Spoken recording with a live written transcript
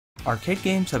Arcade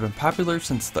games have been popular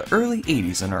since the early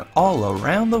 80s and are all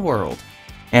around the world.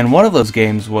 And one of those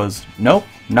games was, nope,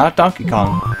 not Donkey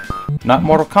Kong, not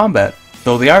Mortal Kombat,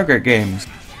 though they are great games.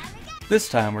 This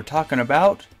time we're talking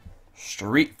about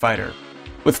Street Fighter,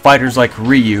 with fighters like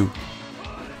Ryu,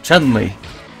 Chun-Li,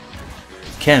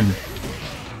 Ken,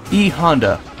 E.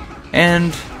 Honda,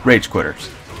 and Rage Quitters.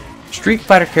 Street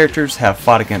Fighter characters have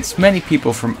fought against many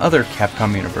people from other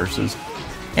Capcom universes,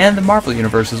 and the Marvel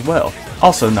universe as well.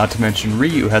 Also, not to mention,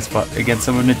 Ryu has fought against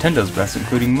some of Nintendo's best,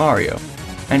 including Mario,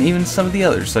 and even some of the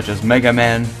others such as Mega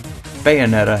Man,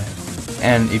 Bayonetta,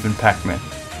 and even Pac-Man.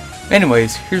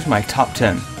 Anyways, here's my top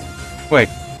 10. Wait,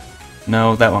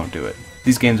 no, that won't do it.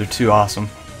 These games are too awesome.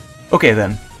 Okay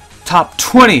then, top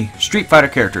 20 Street Fighter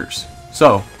characters.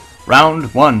 So,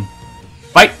 round 1,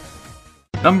 fight!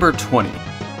 Number 20.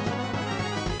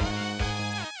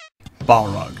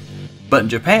 Balrog. But in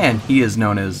Japan, he is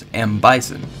known as M.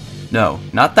 Bison. No,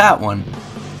 not that one.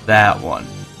 That one.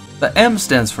 The M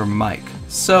stands for Mike,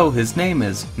 so his name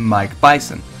is Mike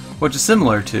Bison, which is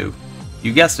similar to,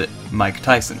 you guessed it, Mike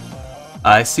Tyson.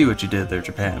 I see what you did there,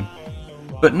 Japan.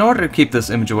 But in order to keep this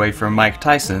image away from Mike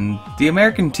Tyson, the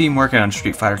American team working on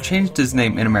Street Fighter changed his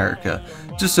name in America,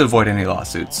 just to avoid any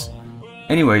lawsuits.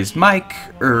 Anyways,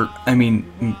 Balrog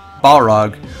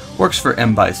works for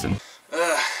M. Bison.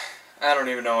 I don't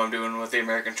even know what I'm doing with the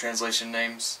American translation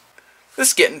names. This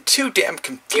is getting too damn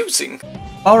confusing.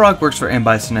 Balrog works for M.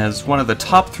 Bison as one of the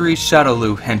top 3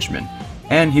 Shadowloo henchmen,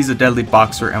 and he's a deadly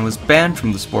boxer and was banned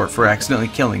from the sport for accidentally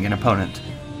killing an opponent,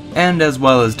 and as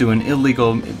well as doing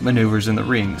illegal maneuvers in the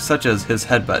ring, such as his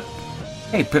headbutt.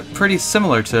 Hey, pretty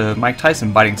similar to Mike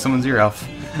Tyson biting someone's ear off.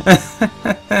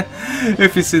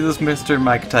 If you see this, Mr.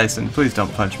 Mike Tyson, please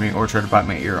don't punch me or try to bite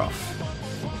my ear off.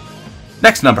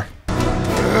 Next number.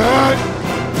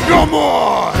 Come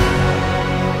on!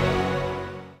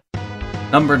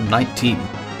 Number 19.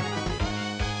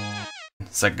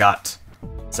 Sagat.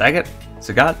 Sagat?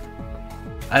 Sagat?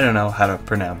 I don't know how to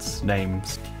pronounce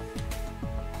names.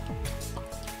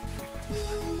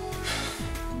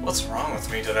 What's wrong with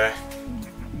me today?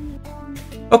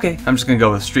 Okay, I'm just gonna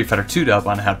go with Street Fighter 2 dub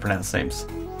on how to pronounce names.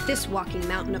 This walking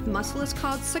mountain of muscle is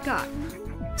called Sagat.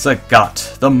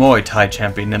 Sagat, the Muay Thai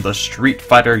champion in the Street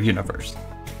Fighter universe.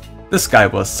 This guy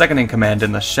was second in command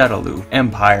in the Shadowloo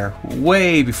Empire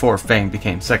way before Fang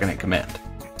became second in command.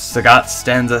 Sagat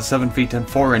stands at 7 feet and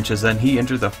 4 inches and he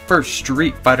entered the first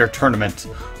Street Fighter tournament,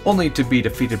 only to be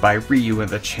defeated by Ryu in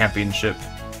the championship.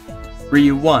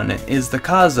 Ryu won and is the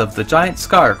cause of the giant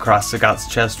scar across Sagat's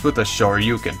chest with a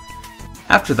Shoryuken.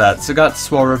 After that, Sagat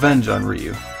swore revenge on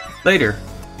Ryu. Later,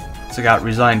 Sagat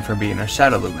resigned from being a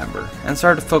Shadowloo member and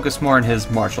started to focus more on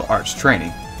his martial arts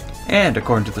training. And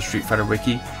according to the Street Fighter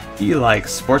wiki, he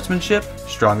likes sportsmanship,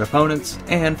 strong opponents,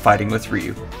 and fighting with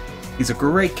Ryu. He's a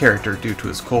great character due to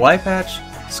his cool eye patch,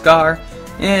 scar,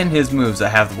 and his moves that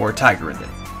have the word tiger in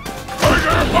them.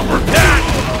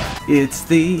 It's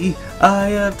the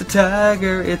eye of the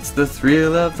tiger, it's the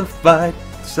thrill of the fight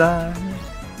side.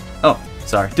 Oh,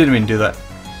 sorry, didn't mean to do that.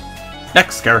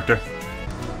 Next character.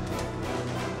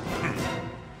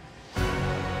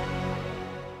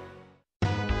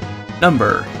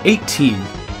 Number 18.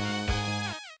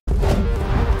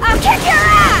 I'll kick your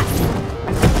ass!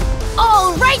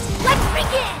 Alright, let's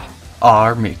begin!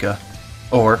 R. Mika,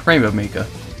 or Rainbow Mika.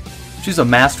 She's a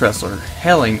masked wrestler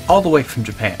hailing all the way from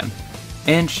Japan,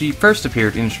 and she first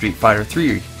appeared in Street Fighter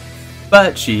 3,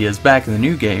 but she is back in the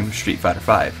new game Street Fighter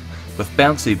 5, with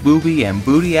bouncy booby and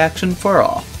booty action for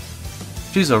all.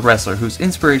 She's a wrestler whose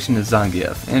inspiration is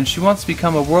Zangief, and she wants to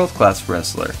become a world-class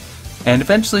wrestler. And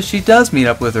eventually she does meet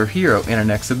up with her hero in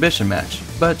an exhibition match,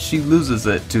 but she loses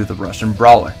it to the Russian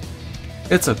brawler.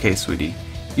 It's okay, sweetie.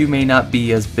 You may not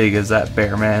be as big as that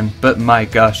bear man, but my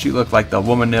gosh, you look like the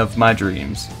woman of my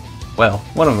dreams. Well,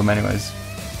 one of them anyways.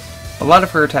 A lot of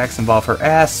her attacks involve her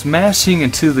ass smashing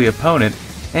into the opponent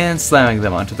and slamming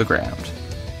them onto the ground.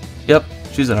 Yep,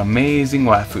 she's an amazing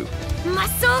waifu.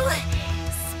 Muscle,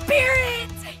 spirit!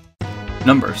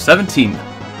 Number 17.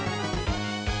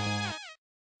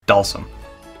 Dalsum.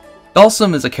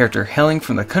 Dalsum is a character hailing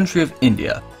from the country of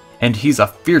India, and he's a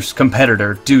fierce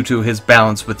competitor due to his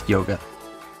balance with yoga.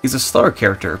 He's a slower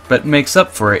character, but makes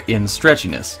up for it in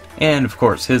stretchiness, and of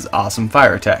course his awesome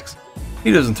fire attacks.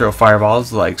 He doesn't throw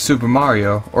fireballs like Super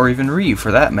Mario, or even Ryu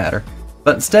for that matter,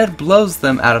 but instead blows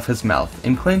them out of his mouth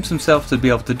and claims himself to be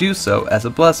able to do so as a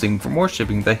blessing from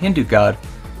worshipping the Hindu god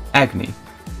Agni.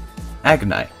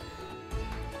 Agni.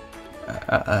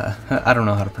 I don't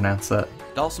know how to pronounce that.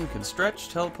 Dalsum can stretch,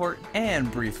 teleport,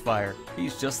 and breathe fire.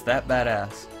 He's just that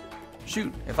badass.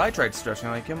 Shoot, if I tried stretching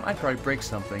like him, I'd probably break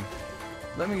something.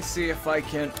 Let me see if I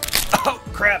can... Oh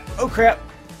crap! Oh crap!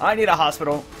 I need a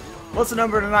hospital. What's the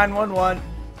number to 911?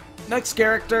 Next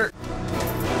character.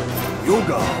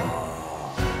 Yoga.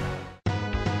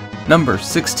 Number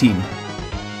 16.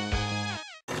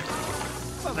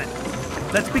 Well then,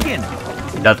 let's begin.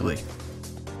 Dudley.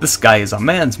 This guy is a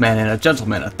man's man and a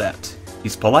gentleman at that.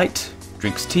 He's polite,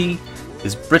 drinks tea,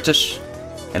 is British,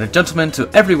 and a gentleman to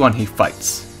everyone he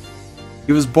fights.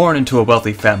 He was born into a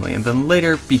wealthy family and then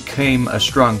later became a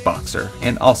strong boxer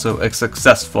and also a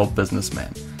successful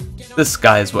businessman. This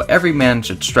guy is what every man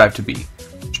should strive to be.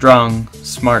 Strong,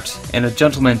 smart, and a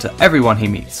gentleman to everyone he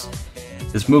meets.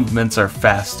 His movements are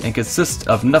fast and consist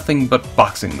of nothing but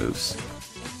boxing moves.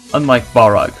 Unlike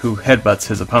Balrog, who headbutts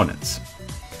his opponents.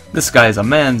 This guy is a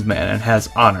man's man and has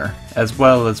honor, as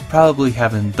well as probably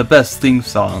having the best theme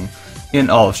song in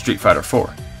all of Street Fighter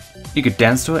 4. You could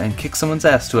dance to it and kick someone's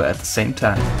ass to it at the same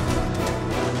time.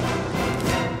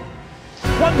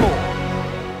 One more.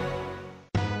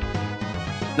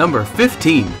 Number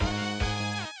 15.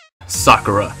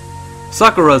 Sakura.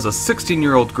 Sakura is a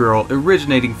 16-year-old girl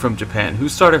originating from Japan who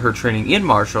started her training in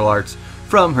martial arts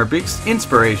from her biggest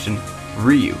inspiration,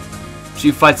 Ryu.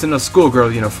 She fights in a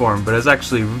schoolgirl uniform but is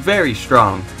actually very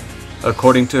strong.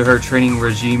 According to her training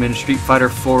regime in Street Fighter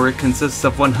 4, it consists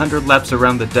of 100 laps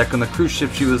around the deck on the cruise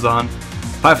ship she was on,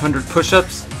 500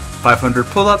 push-ups, 500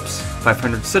 pull-ups,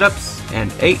 500 sit-ups,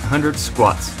 and 800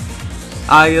 squats.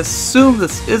 I assume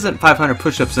this isn't 500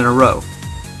 push-ups in a row.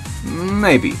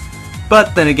 Maybe.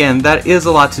 But then again, that is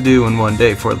a lot to do in one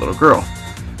day for a little girl.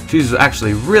 She's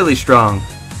actually really strong.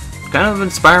 Kind of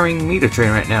inspiring me to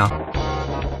train right now.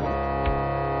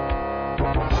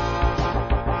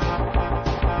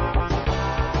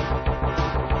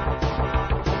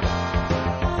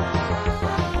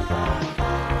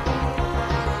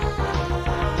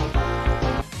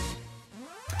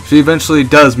 She eventually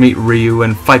does meet Ryu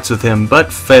and fights with him,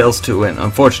 but fails to win,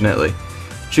 unfortunately.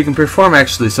 She can perform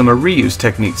actually some of Ryu's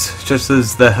techniques, such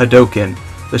as the Hadoken,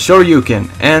 the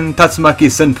Shoryuken, and Tatsumaki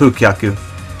Senpukyaku.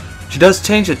 She does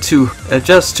change it to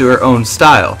adjust to her own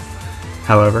style,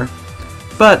 however,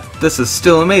 but this is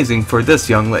still amazing for this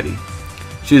young lady.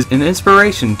 She is an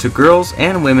inspiration to girls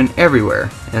and women everywhere,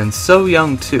 and so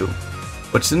young too,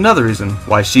 which is another reason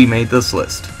why she made this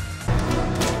list.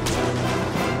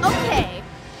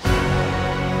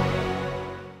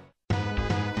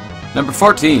 Number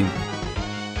 14.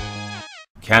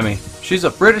 Cammy. She's a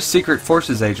British Secret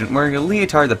Forces agent wearing a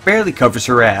leotard that barely covers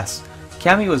her ass.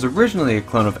 Cammy was originally a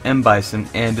clone of M. Bison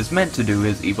and is meant to do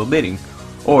his evil bidding,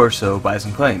 or so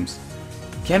Bison claims.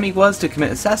 Cammy was to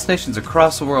commit assassinations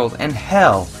across the world, and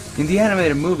hell, in the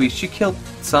animated movie she killed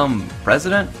some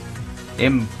president?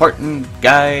 Important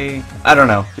guy? I don't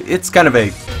know. It's kind of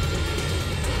vague.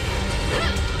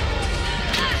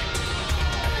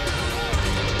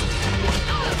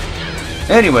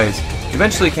 Anyways,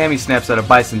 eventually Cammy snaps out of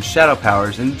Bison's shadow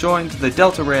powers and joins the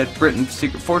Delta Red Britain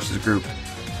Secret Forces group,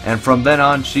 and from then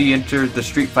on she entered the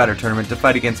Street Fighter tournament to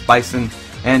fight against Bison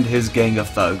and his gang of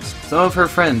thugs. Some of her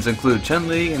friends include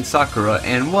Chun-Li and Sakura,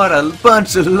 and what a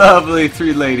bunch of lovely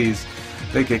three ladies.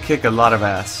 They could kick a lot of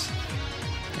ass,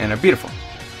 and are beautiful.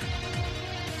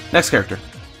 Next character.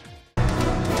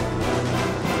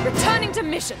 Returning to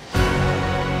mission.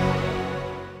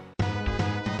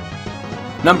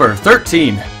 Number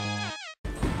 13.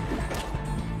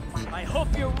 I hope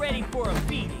you're ready for a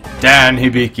beating. Dan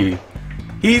Hibiki.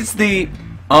 He's the,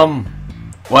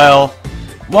 well,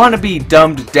 wannabe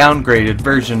dumbed downgraded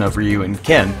version of Ryu and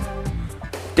Ken.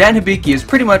 Dan Hibiki is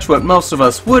pretty much what most of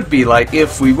us would be like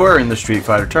if we were in the Street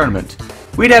Fighter tournament.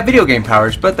 We'd have video game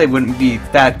powers, but they wouldn't be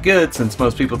that good since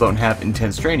most people don't have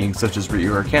intense training such as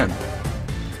Ryu or Ken.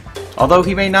 Although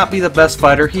he may not be the best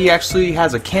fighter, he actually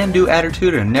has a can-do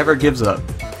attitude and never gives up.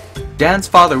 Dan's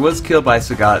father was killed by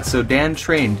Sagat, so Dan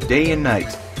trained day and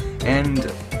night, and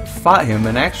fought him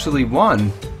and actually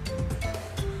won.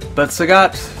 But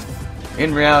Sagat,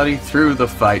 in reality, threw the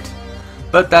fight.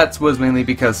 But that was mainly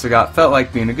because Sagat felt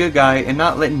like being a good guy and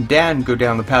not letting Dan go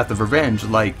down the path of revenge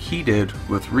like he did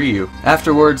with Ryu.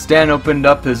 Afterwards, Dan opened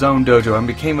up his own dojo and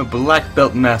became a black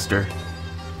belt master.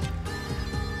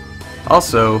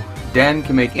 Also, Dan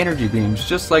can make energy beams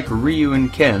just like Ryu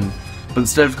and Ken, but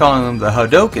instead of calling them the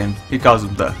Hadoken, he calls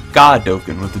them the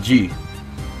Godoken with the G.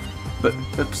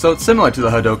 So it's similar to the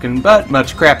Hadoken, but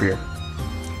much crappier.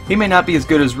 He may not be as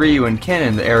good as Ryu and Ken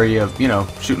in the area of,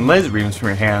 shooting laser beams from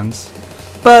your hands,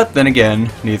 but then again,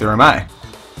 neither am I.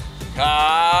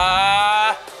 Hadouken!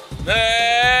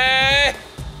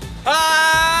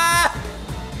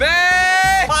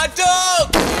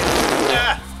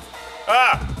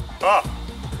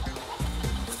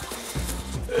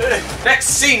 Next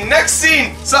scene! Next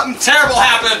scene! Something terrible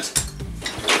happened!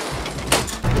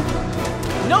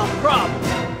 No problem.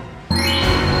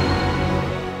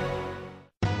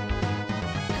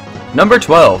 Number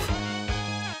 12.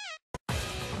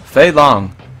 Fei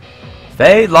Long.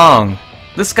 Fei Long.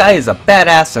 This guy is a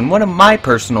badass and one of my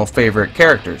personal favorite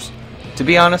characters. To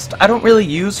be honest, I don't really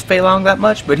use Fei Long that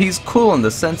much, but he's cool in the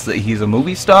sense that he's a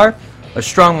movie star, a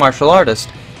strong martial artist,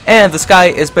 and this guy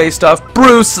is based off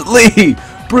Bruce Lee!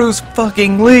 Bruce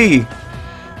fucking Lee!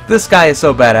 This guy is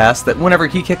so badass that whenever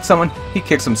he kicks someone, he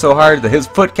kicks him so hard that his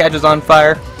foot catches on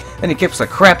fire, and he kicks the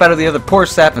crap out of the other poor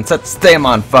sap and sets them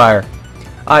on fire.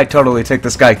 I'd totally take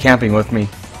this guy camping with me.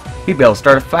 He'd be able to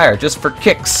start a fire just for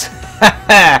kicks. Ha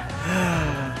ha!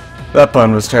 That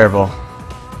pun was terrible.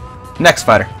 Next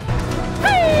fighter.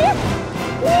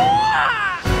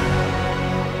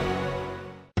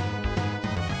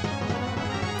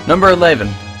 Number 11.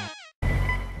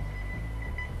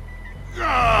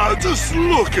 Just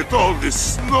look at all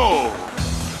this snow.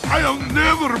 I'll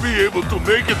never be able to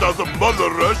make it out of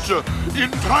Mother Russia in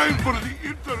time for the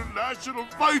International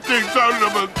Fighting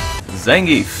Tournament.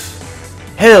 Zangief.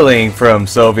 Hailing from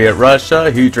Soviet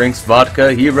Russia, he drinks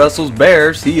vodka, he wrestles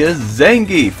bears, he is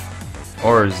Zangief.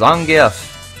 Or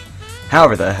Zangief.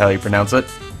 However the hell you pronounce it.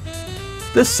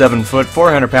 This 7-foot,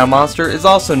 400-pound monster is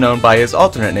also known by his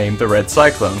alternate name, the Red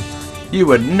Cyclone. You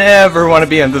would never want to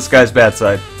be on this guy's bad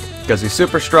side, because he's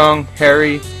super strong,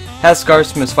 hairy, has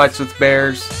scars from his fights with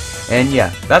bears, and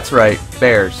yeah, that's right,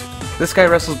 bears. This guy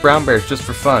wrestles brown bears just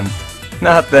for fun.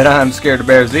 Not that I'm scared of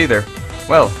bears either.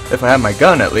 Well, if I have my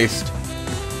gun at least.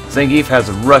 Zangief has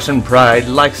Russian pride,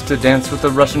 likes to dance with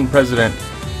the Russian president,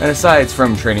 and aside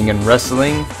from training in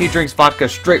wrestling, he drinks vodka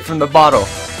straight from the bottle.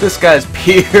 This guy's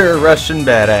pure Russian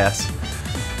badass.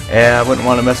 Yeah, I wouldn't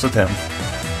want to mess with him.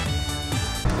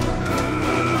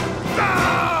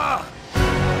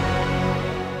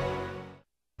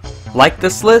 Like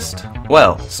this list?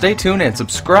 Well, stay tuned and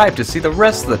subscribe to see the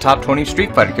rest of the top 20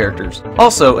 Street Fighter characters.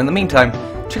 Also, in the meantime,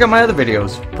 check out my other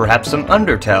videos, perhaps some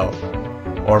Undertale,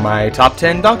 or my top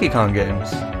 10 Donkey Kong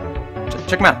games.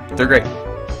 Check them out, they're great.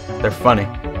 They're funny.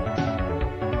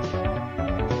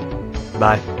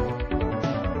 Bye.